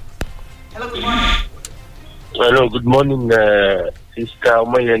 Hello, good morning, Sister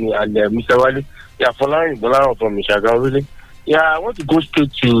Omoyeni and Mr. Wali. Yeah, following from Michigan, really. Yeah, I want to go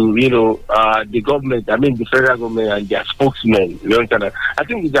straight to, the government, the federal government and their spokesmen. I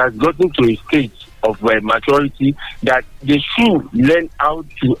think it has gotten to a stage of maturity that they should learn how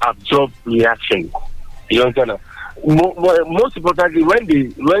to absorb reaction. You understand? Most importantly, when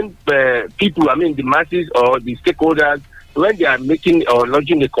people, the masses or the stakeholders when they are making or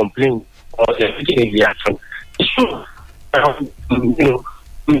lodging a complaint or they're making a reaction,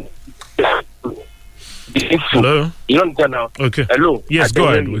 Hello? You don't understand now? Okay. Hello? Yes, go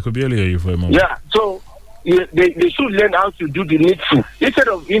ahead. We could barely hear you for a moment. Yeah, so they should learn how to do the needful instead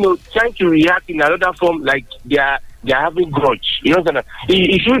of trying to react in another form like they are having grudge. You know,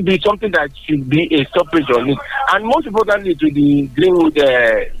 it should be something that should be a stoppage on it. And most importantly, to the Greenwood,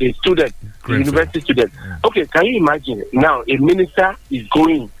 the student, the university student. Okay, can you imagine now a minister is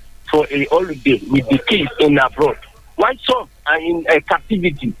going for a holiday with the kids in abroad? Why some are in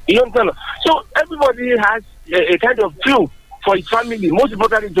captivity? You understand? So everybody has a kind of feel for his family. Most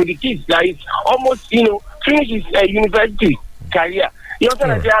importantly, to the kids that is almost finish his university career. You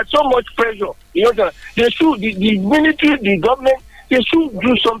understand? There are so much pressure. You understand? They should the military, the government, they should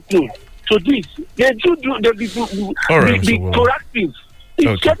do something to this. They should do be proactive.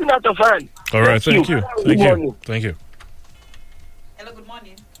 It's getting out of hand. All right, thank you. Hello, good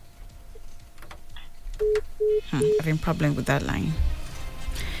morning. Having problem with that line.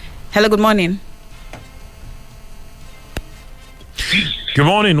 Hello, good morning. Good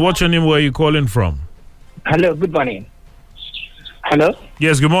morning. What's your name? Where are you calling from? Hello, good morning. Hello?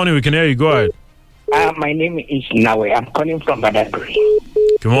 Yes, good morning. We can hear you. Go ahead. My name is Nawe. I'm calling from Badagry.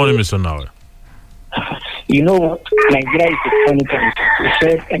 Good morning, Mr. Nawe. You know what? Nigeria is a funny country. You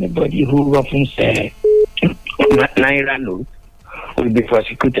said anybody who references Naira note will be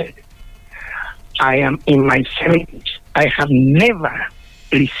prosecuted. I am in my 70s. I have never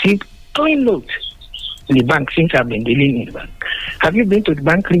received coin notes in the bank since I've been dealing in the bank. Have you been to the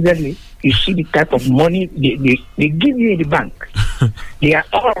bank recently? You see the type of money they give you in the bank. They are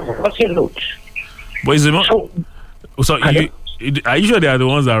all ruffled notes. But is it so are you sure they are the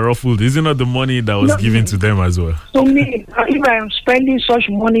ones that are ruffled? Is it not the money that was given to them as well? So me, if I am spending such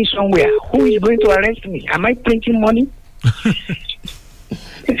money somewhere, who is going to arrest me? Am I printing money?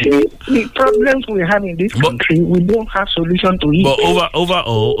 The problems we have in this country, we don't have solution to it. But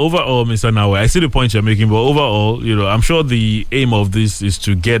overall, Mr. Nawe, I see the point you're making, but overall, I'm sure the aim of this is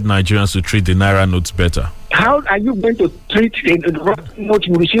to get Nigerians to treat the Naira notes better. How are you going to treat the note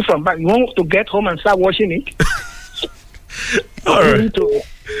you receive from bank? You want to get home and start washing it?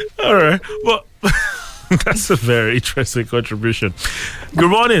 All right. But that's a very interesting contribution. Good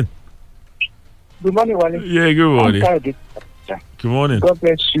morning. Good morning, Wale. Yeah, good morning. Good morning. God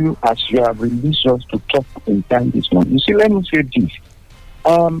bless you as you have released us to talk in time this morning. You see, let me say this.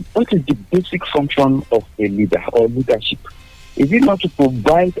 What is the basic function of a leader or leadership? Is it not to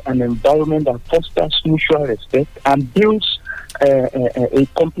provide an environment that fosters mutual respect and builds a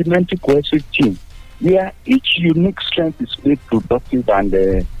complementary cohesive team where each unique strength is made productive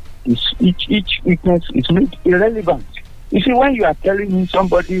and each weakness is made irrelevant? You see, when you are telling me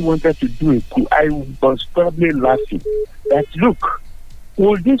somebody wanted to do a coup, I was probably laughing. That look,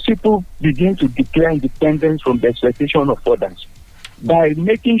 will these people begin to declare independence from the expectation of others by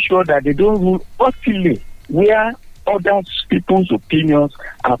making sure that they don't rule utterly where other people's opinions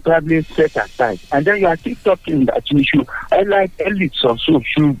are probably set aside? And then you are still talking that we should, like elites also,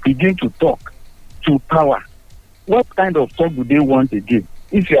 should begin to talk to power. What kind of talk do they want again?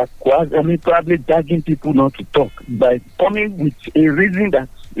 If you are probably begging people not to talk by coming with a reason that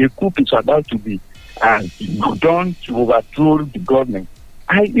a coup is about to be done to overthrow the government.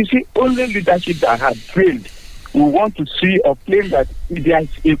 You see, only leadership that has failed we want to see or claim that there is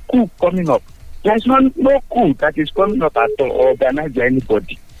a coup coming up. There is no coup that is coming up at all or organized by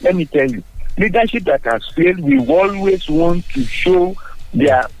anybody. Let me tell you, leadership that has failed, we always want to show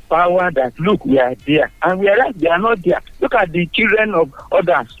their power that, look, we are there. And we realize they are not there. Look at the children of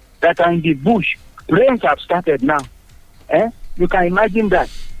others that are in the bush. Rains have started now. You can imagine that.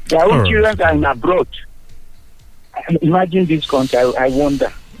 Their own children are in abroad. Imagine this country. I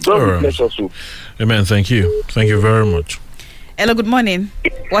wonder. God bless us all. Amen. Thank you. Thank you very much. Hello, good morning.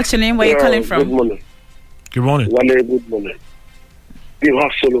 What's your name? Where are you calling from? Good morning. Good morning. Good morning. You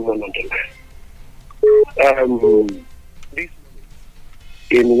have Solomon on the line.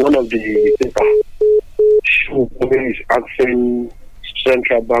 In one of the papers, Shukumi is asking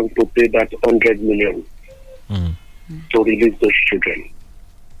Central Bank to pay that 100 million to release those children.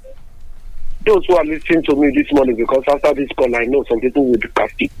 Those who are listening to me this morning, because after this call, I know some people will be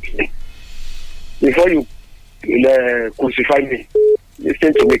casting me. Before you crucify me,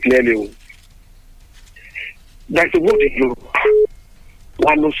 listen to me clearly. That's the word you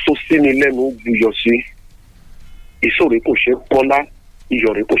one of so seen no you see. It's so ricochet, Pola,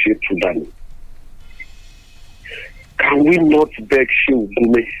 your ricochet Sudan. Can we not beg Shehu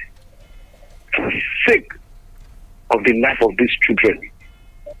Gume for the sake of the life of these children?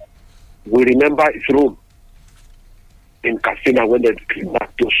 We remember it's Rome. in Katsina when they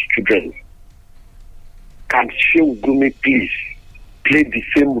kidnapped those children. Can Shehu Gumi please play the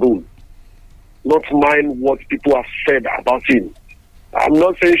same role? Not mind what people have said about him. I'm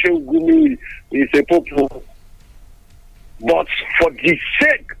not saying Shehu Gumi is a popo, but for the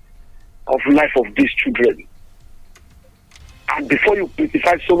sake of life of these children, and before you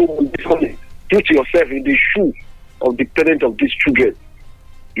criticize Solomon this morning, put yourself in the shoe of the parent of these children.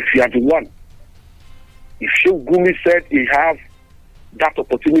 If you are the one, if Shehu Gumi said he have that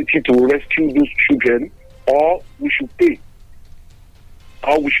opportunity to rescue those children, or we should pay,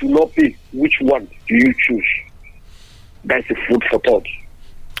 or we should not pay, which one do you choose? That's a food for thought.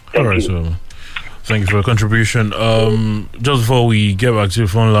 All right, so thank you for your contribution. Just before we get back to the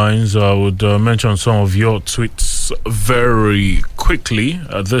phone lines, I would mention some of your tweets very quickly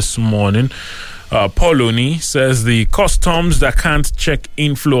this morning. Paul Oni says the customs that can't check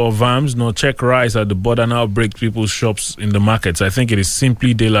inflow of arms nor check rice at the border now break people's shops in the markets. I think it is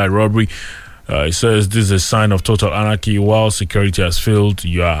simply daylight robbery. He says this is a sign of total anarchy. While security has failed,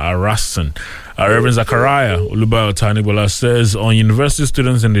 you are harassing. Reverend Zachariah Olubayo Tanibola says, on university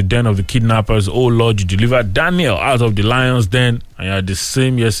students in the den of the kidnappers, oh Lord, you delivered Daniel out of the lion's den, and you are the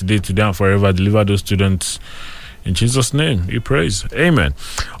same yesterday, today, and forever. Deliver those students in Jesus' name. We praise. Amen.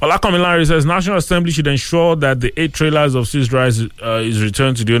 Olakomilari says, National Assembly should ensure that the 8 trailers of seized rice is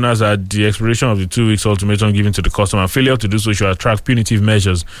returned to the owners at the expiration of the 2 weeks ultimatum given to the customer. Failure to do so should attract punitive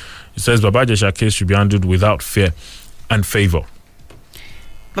measures. He says Baba Ijesha case should be handled without fear and favor.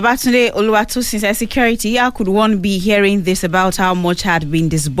 Babatunde Oluwatosin says, security, how could one be hearing this about how much had been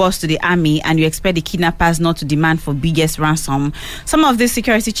disbursed to the army and you expect the kidnappers not to demand for biggest ransom? Some of this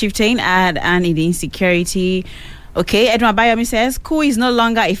security chieftain add and in the insecurity. Okay, Edwin Abayomi says, coup is no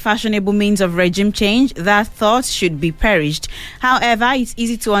longer a fashionable means of regime change. That thought should be perished. However, it's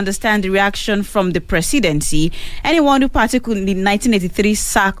easy to understand the reaction from the presidency. Anyone who partook in the 1983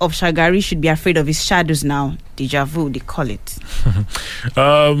 sack of Shagari should be afraid of his shadows now. Deja vu, they call it.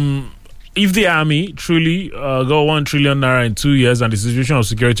 If the army truly got 1 trillion naira in 2 years and the situation of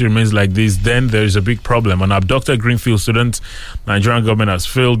security remains like this, then there is a big problem. An abducted Greenfield student, Nigerian government has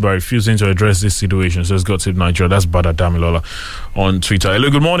failed by refusing to address this situation, says God Save Nigeria. That's Bada Damilola on Twitter. Hello,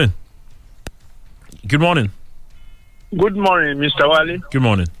 good morning. Good morning. Good morning, Mr. Wali. Good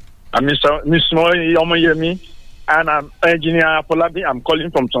morning. I'm Mr. Yomoyemi, and I'm Engineer Apolabi. I'm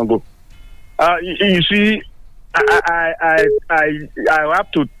calling from Songo. You see, I have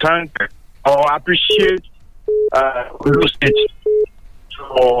to thank or appreciate Ondo State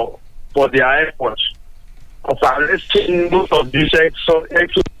for their efforts of arresting most of these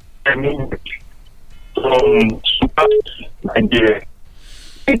movements from Nigeria.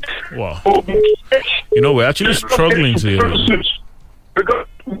 Wow. You know, we're actually struggling to hear you.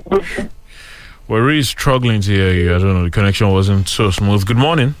 We're really struggling to hear you. I don't know, the connection wasn't so smooth. Good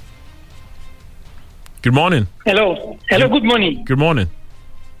morning. Good morning. Hello. Hello, good morning. Good morning.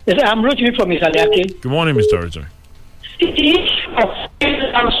 Yes, I'm Rotimi from Isaliake. Good morning, Mr. Rotimi.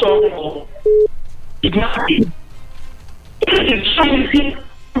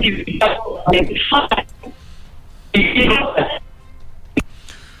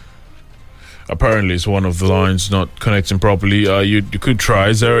 Apparently, it's one of the lines not connecting properly. You could try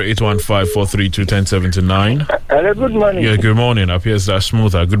 0815-432-1079. Hello, good morning. Yeah, good morning. Appears that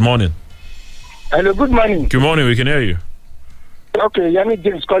smoother. Good morning. Hello, good morning. Good morning. We can hear you. Okay, Yami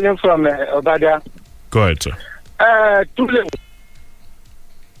James calling from Obada. Go ahead, sir. Tule.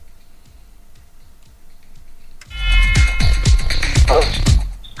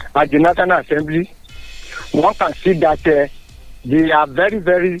 At the National Assembly, one can see that they are very,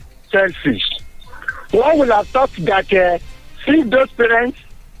 very selfish. One will have thought that see those parents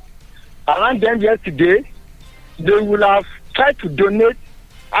around them yesterday, they will have tried to donate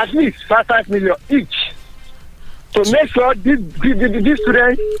at least 5 million each to make sure these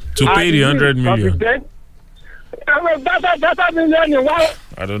students to pay the 100 million. That's $1 million in one.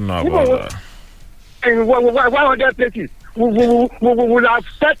 I don't know about that. In 100 places, we will have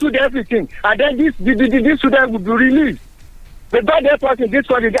settled everything, and then these students will be released. The bad effort in this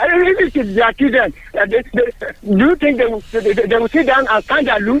country, if it's their children, do you think they will sit down and stand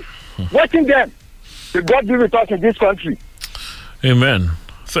aloof, watching them? The God be with us in this country. Amen.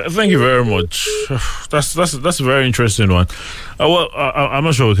 Thank you very much. That's a very interesting one. I'm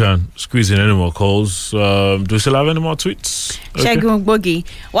not sure we can squeeze in any more calls. Do we still have any more tweets? Shegun Bogi,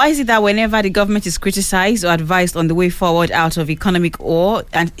 why is it that whenever the government is criticized or advised on the way forward out of economic war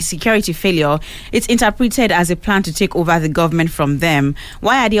and security failure, it's interpreted as a plan to take over the government from them?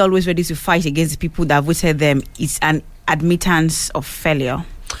 Why are they always ready to fight against the people that voted them? It's an admittance of failure.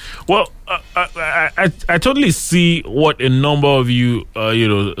 Well, I totally see what a number of you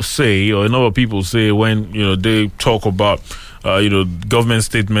say, or a number of people say when they talk about government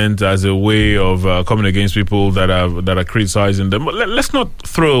statement as a way of coming against people that are criticizing them. But let's not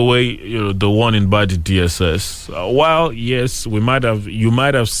throw away the one in by the DSS. While yes, you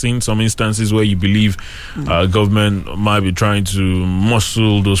might have seen some instances where you believe government might be trying to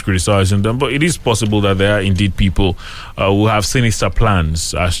muscle those criticizing them, but it is possible that there are indeed people who have sinister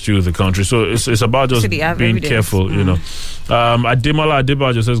plans as to the country. So it's about just being careful, Ademola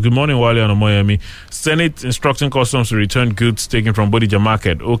Adebayo says, good morning, Wale and Omoyemi. Senate instructing customs to return goods taken from Bodija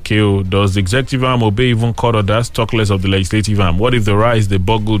Market. Okay, does the executive arm obey even court orders? Talk less of the legislative arm. What if the rice they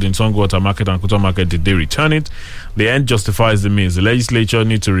boggled in Songwater Market and Kuta Market, did they return it? The end justifies the means. The legislature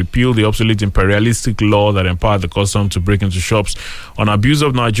need to repeal the obsolete imperialistic law that empowered the custom to break into shops on abuse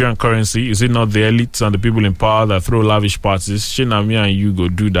of Nigerian currency. Is it not the elites and the people in power that throw lavish parties? Shinami and you go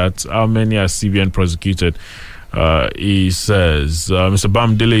do that. How many are CBN prosecuted? He says, Mr.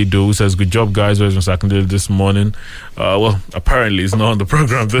 Bamdele Ido says, good job, guys. Where's Mr. Akindele this morning? Well, apparently he's not on the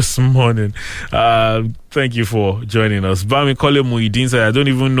program this morning. Thank you for joining us. Bami Kole Muhyiddin said, I don't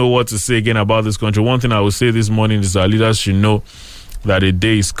even know what to say again about this country. One thing I will say this morning is our leaders should know that a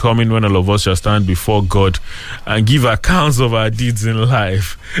day is coming when all of us shall stand before God and give accounts of our deeds in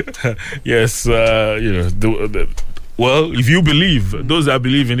life. Yes, well, if you believe, those that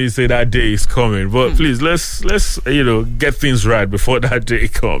believe in it say that day is coming. But please, let's get things right before that day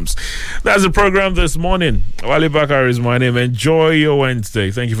comes. That's the program this morning. Wale Bakar is my name. Enjoy your Wednesday.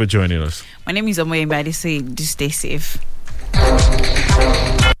 Thank you for joining us. My name is Omoyemi. I say, just stay safe.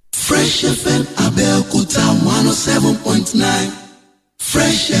 Fresh FM Abeokuta 107.9.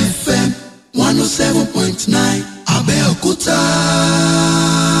 Fresh FM 107.9 Abeokuta.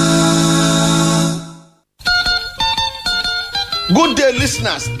 Good day,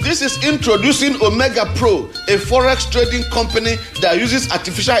 listeners. This is introducing Omega Pro, a forex trading company that uses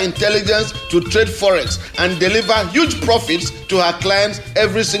artificial intelligence to trade forex and deliver huge profits to our clients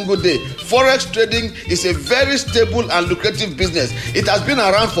every single day. Forex trading is a very stable and lucrative business. It has been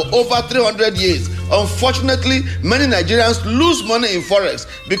around for over 300 years. Unfortunately, many Nigerians lose money in forex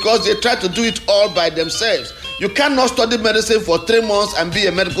because they try to do it all by themselves. You cannot study medicine for 3 months and be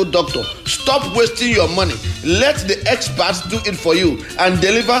a medical doctor. Stop wasting your money. Let the experts do it for you and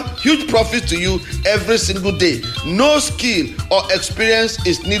deliver huge profits to you every single day. No skill or experience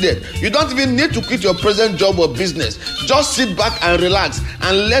is needed. You don't even need to quit your present job or business. Just sit back and relax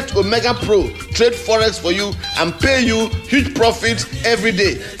and let Omega Pro trade forex for you and pay you huge profits every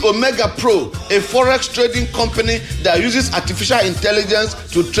day. Omega Pro, a forex trading company that uses artificial intelligence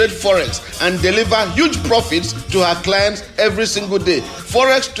to trade forex and deliver huge profits to our clients every single day.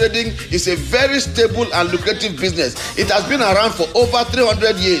 Forex trading is a very stable and lucrative business. It has been around for over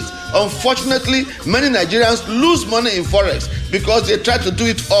 300 years. Unfortunately, many Nigerians lose money in forex because they try to do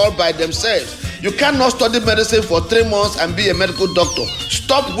it all by themselves. You cannot study medicine for 3 months and be a medical doctor.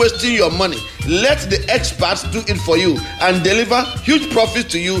 Stop wasting your money. Let the experts do it for you and deliver huge profits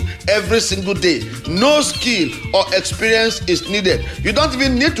to you every single day. No skill or experience is needed. You don't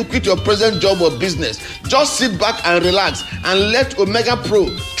even need to quit your present job or business. Just sit back and relax and let Omega Pro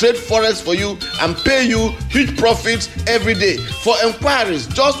trade forex for you and pay you huge profits every day. For inquiries,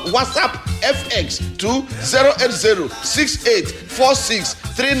 just WhatsApp FX to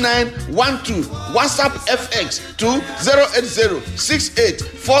 08068463912. WhatsApp FX to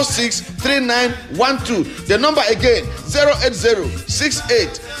 08068463912. The number again,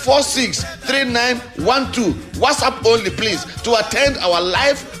 08068463912. WhatsApp only, please, to attend our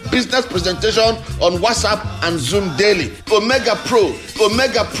live business presentation on WhatsApp and Zoom daily. Omega Pro,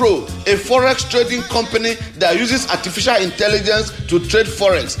 a forex trading company that uses artificial intelligence to trade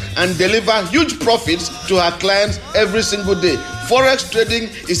forex and deliver huge profits to our clients every single day. Forex trading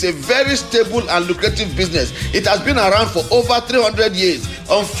is a very stable and lucrative business. It has been around for over 300 years.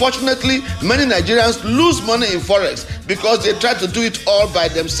 Unfortunately, many Nigerians lose money in forex because they try to do it all by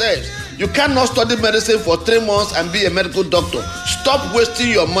themselves. You cannot study medicine for 3 months and be a medical doctor. Stop wasting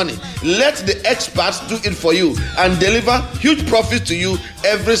your money. Let the experts do it for you and deliver huge profits to you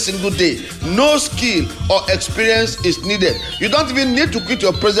every single day. No skill or experience is needed. You don't even need to quit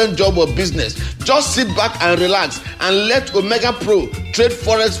your present job or business. Just sit back and relax and let Omega Pro trade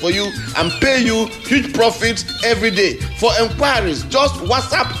forex for you and pay you huge profits every day. For inquiries, just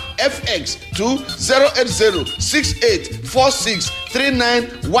WhatsApp FX to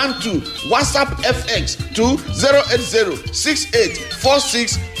 08068463912. WhatsApp FX to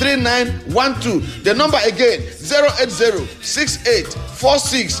 08068463912. The number again,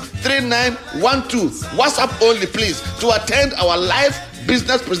 08068463912. WhatsApp only, please, to attend our live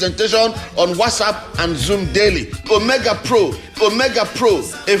business presentation on WhatsApp and Zoom daily. Omega Pro,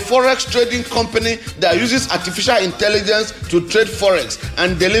 a forex trading company that uses artificial intelligence to trade forex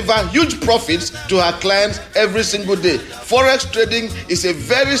and deliver huge profits to her clients every single day. Forex trading is a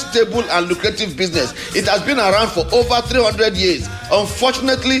very stable and lucrative business. It has been around for over 300 years.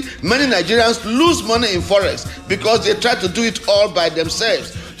 Unfortunately, many Nigerians lose money in forex because they try to do it all by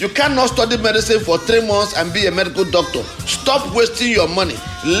themselves. You cannot study medicine for 3 months and be a medical doctor. Stop wasting your money.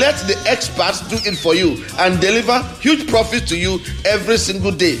 Let the experts do it for you and deliver huge profits to you every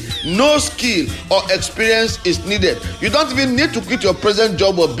single day. No skill or experience is needed. You don't even need to quit your present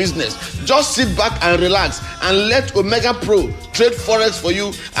job or business. Just sit back and relax and let Omega Pro trade forex for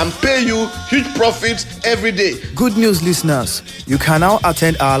you and pay you huge profits every day. Good news, listeners. You can now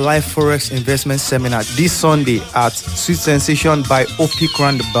attend our live forex investment seminar this Sunday at Sweet Sensation by Optic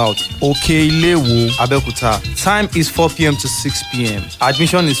Roundabout, Okeilewo, Abeokuta. Time is 4 p.m. to 6 p.m.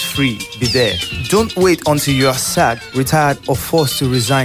 Admission is free. Be there. Don't wait until you are sacked, retired, or forced to resign